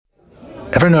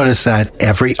Ever notice that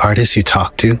every artist you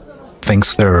talk to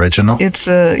thinks they're original? It's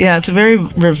a very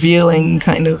revealing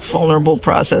kind of vulnerable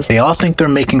process. They all think they're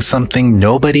making something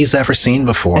nobody's ever seen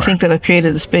before. I think that I've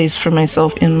created a space for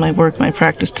myself in my work, my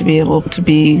practice, to be able to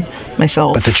be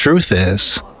myself. But the truth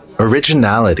is,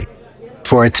 originality,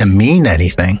 for it to mean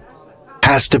anything,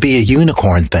 has to be a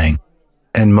unicorn thing.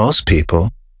 And most people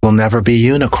will never be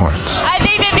unicorns. I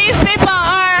think that these people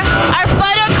are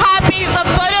photocopies of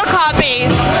photocopies.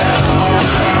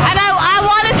 And I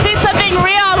want to see something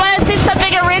real. I want to see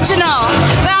something original.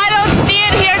 But I don't see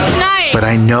it here tonight. But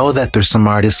I know that there's some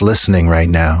artists listening right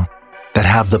now that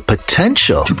have the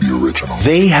potential to be original.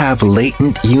 They have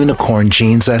latent unicorn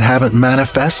genes that haven't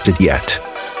manifested yet,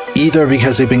 either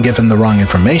because they've been given the wrong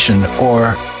information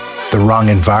or the wrong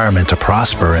environment to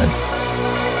prosper in.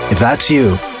 If that's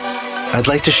you, I'd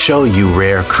like to show you,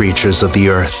 rare creatures of the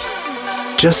earth,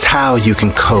 just how you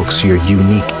can coax your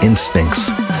unique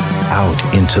instincts out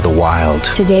into the wild.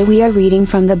 Today we are reading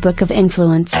from the Book of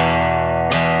Influence.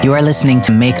 You are listening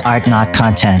to Make Art Not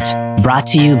Content, brought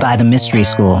to you by The Mystery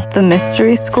School. The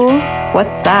Mystery School?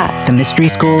 What's that? The Mystery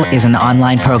School is an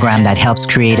online program that helps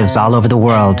creatives all over the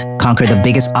world conquer the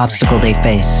biggest obstacle they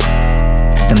face,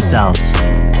 themselves.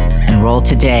 Enroll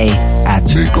today at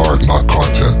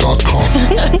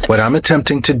MakeArtNotContent.com. What I'm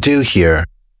attempting to do here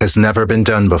has never been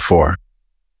done before.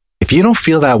 If you don't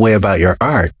feel that way about your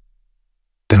art,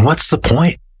 then what's the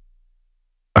point?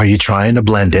 Are you trying to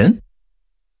blend in?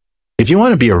 If you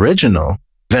want to be original,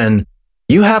 then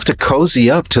you have to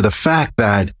cozy up to the fact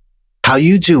that how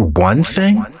you do one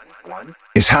thing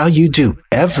is how you do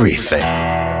everything.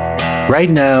 Right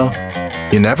now,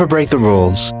 you never break the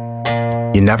rules.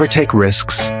 You never take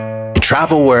risks. You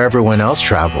travel where everyone else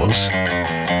travels.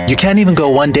 You can't even go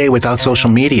one day without social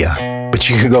media, but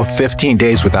you can go 15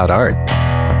 days without art.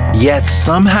 Yet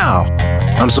somehow,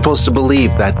 I'm supposed to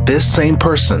believe that this same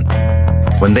person,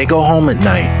 when they go home at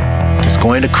night, is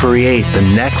going to create the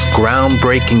next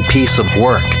groundbreaking piece of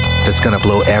work that's going to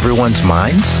blow everyone's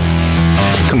minds?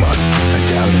 Come on.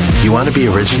 You want to be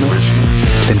original?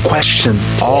 Then question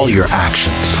all your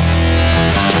actions.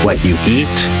 What you eat,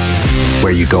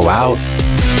 where you go out,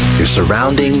 your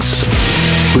surroundings,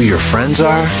 who your friends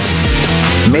are.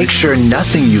 Make sure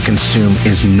nothing you consume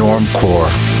is normcore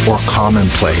or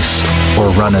commonplace or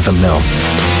run-of-the-mill.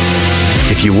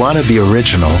 If you want to be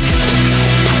original,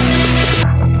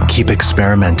 keep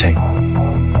experimenting.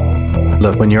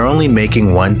 Look, when you're only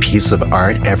making one piece of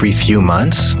art every few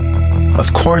months,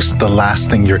 of course the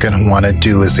last thing you're going to want to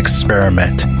do is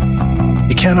experiment.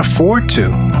 You can't afford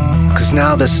to, because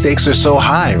now the stakes are so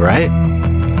high, right?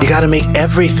 You got to make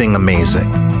everything amazing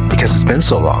because it's been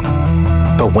so long.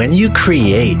 But when you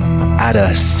create at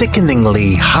a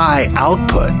sickeningly high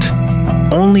output,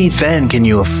 only then can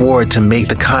you afford to make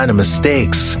the kind of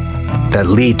mistakes that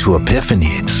lead to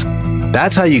epiphanies.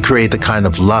 That's how you create the kind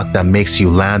of luck that makes you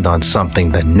land on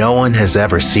something that no one has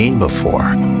ever seen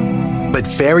before. But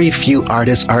very few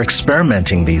artists are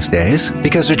experimenting these days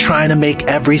because they're trying to make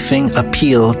everything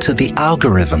appeal to the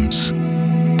algorithms.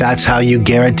 That's how you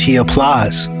guarantee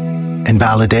applause and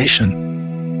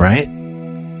validation, right?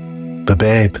 But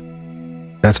babe,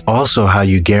 that's also how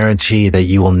you guarantee that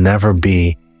you will never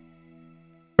be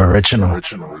original.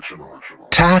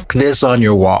 Tack this on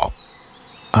your wall.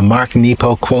 A Mark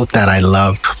Nepo quote that I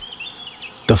love.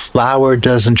 The flower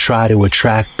doesn't try to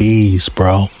attract bees,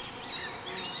 bro.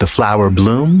 The flower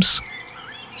blooms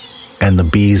and the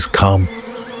bees come.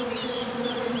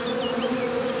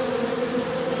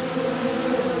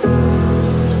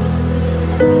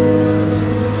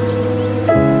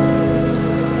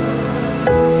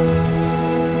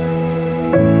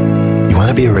 You want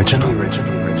to be original?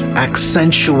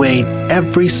 Accentuate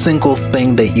every single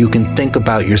thing that you can think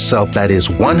about yourself that is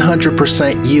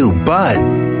 100% you, but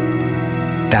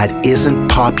that isn't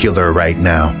popular right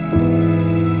now.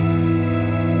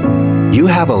 You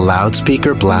have a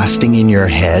loudspeaker blasting in your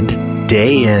head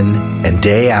day in and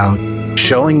day out,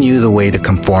 showing you the way to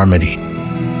conformity.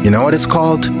 You know what it's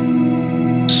called?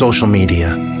 Social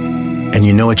media. And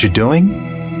you know what you're doing?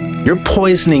 You're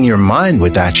poisoning your mind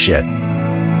with that shit.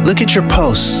 Look at your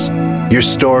posts, your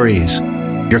stories,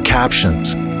 your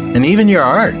captions, and even your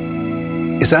art.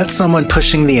 Is that someone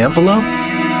pushing the envelope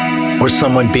or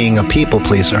someone being a people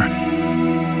pleaser?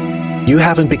 You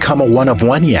haven't become a one of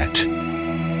one yet.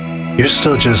 You're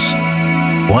still just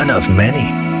one of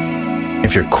many.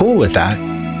 If you're cool with that,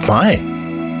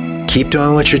 fine. Keep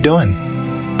doing what you're doing.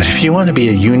 But if you want to be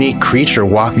a unique creature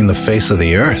walking the face of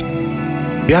the earth,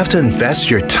 you have to invest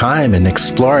your time in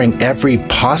exploring every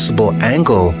possible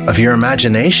angle of your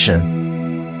imagination.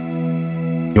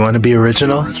 You want to be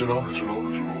original?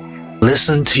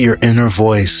 Listen to your inner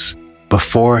voice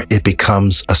before it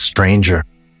becomes a stranger.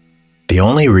 The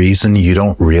only reason you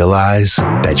don't realize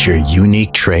that your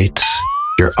unique traits,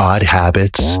 your odd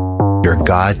habits, your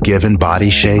God-given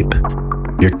body shape,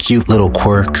 your cute little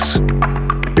quirks,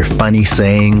 your funny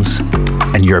sayings,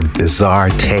 and your bizarre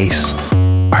tastes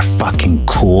are fucking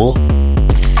cool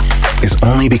is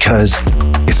only because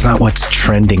it's not what's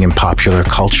trending in popular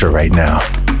culture right now.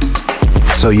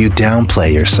 So you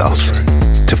downplay yourself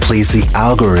to please the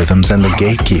algorithms and the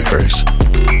gatekeepers.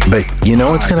 But you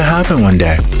know what's going to happen one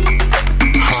day?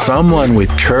 Someone with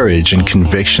courage and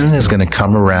conviction is going to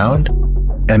come around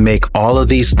and make all of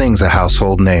these things a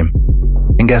household name.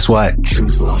 And guess what?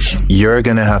 You're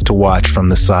going to have to watch from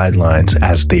the sidelines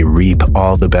as they reap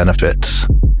all the benefits.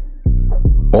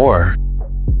 Or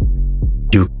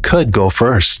you could go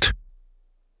first.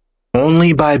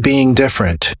 Only by being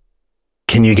different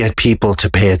can you get people to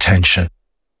pay attention.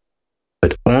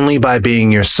 But only by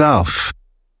being yourself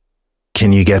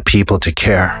can you get people to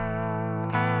care.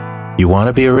 You want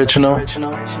to be original?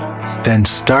 Then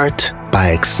start by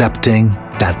accepting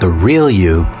that the real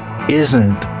you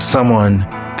isn't someone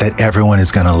that everyone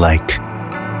is going to like,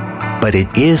 but it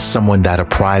is someone that a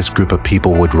prize group of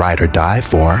people would ride or die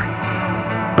for.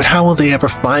 But how will they ever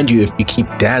find you if you keep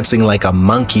dancing like a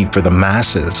monkey for the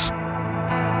masses?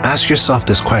 Ask yourself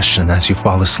this question as you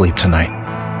fall asleep tonight.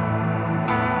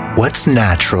 What's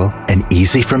natural and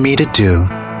easy for me to do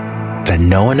that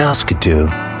no one else could do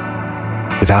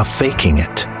without faking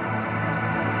it?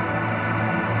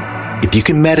 If you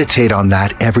can meditate on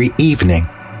that every evening,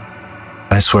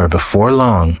 I swear before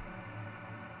long,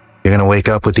 you're going to wake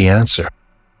up with the answer.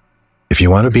 If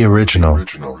you want to be original,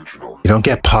 you don't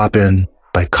get poppin'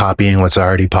 by copying what's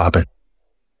already poppin'.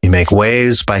 You make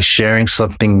waves by sharing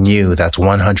something new that's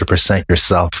 100%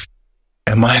 yourself.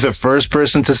 Am I the first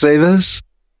person to say this?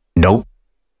 Nope.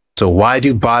 So why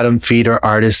do bottom feeder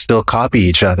artists still copy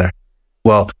each other?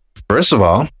 Well, first of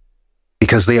all,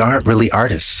 because they aren't really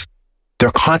artists.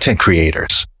 They're content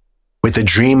creators with a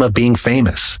dream of being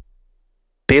famous.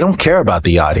 They don't care about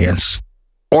the audience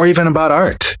or even about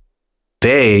art.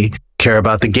 They care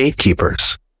about the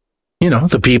gatekeepers. You know,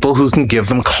 the people who can give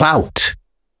them clout.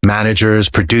 Managers,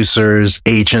 producers,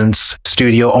 agents,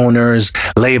 studio owners,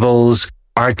 labels,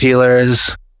 art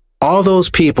dealers. All those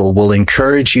people will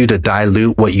encourage you to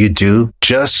dilute what you do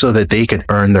just so that they can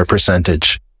earn their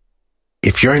percentage.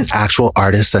 If you're an actual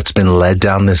artist that's been led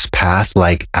down this path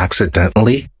like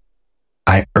accidentally,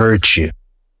 I urge you,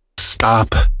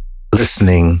 stop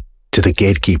listening to the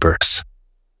gatekeepers.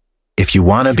 If you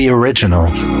want to be original,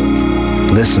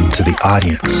 listen to the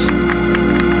audience,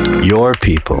 your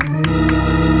people,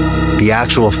 the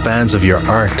actual fans of your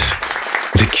art,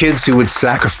 the kids who would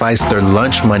sacrifice their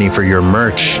lunch money for your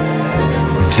merch.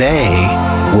 They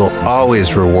will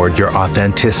always reward your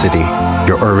authenticity,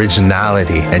 your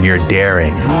originality, and your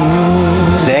daring.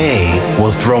 They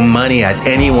will throw money at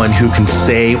anyone who can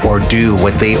say or do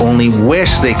what they only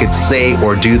wish they could say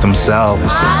or do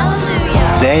themselves.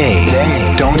 They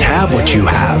don't have what you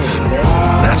have.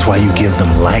 That's why you give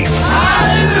them life.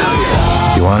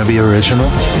 You want to be original?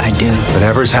 I do.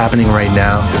 Whatever's happening right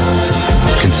now,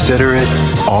 consider it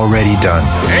already done.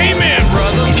 Amen,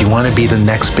 brother. If you want to be the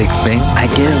next big thing, I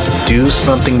do. Do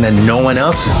something that no one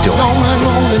else is doing.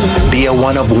 Be a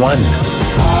one of one.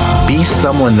 Be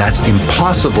someone that's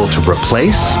impossible to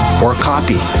replace or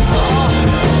copy.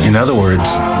 In other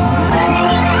words,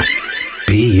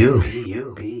 be you.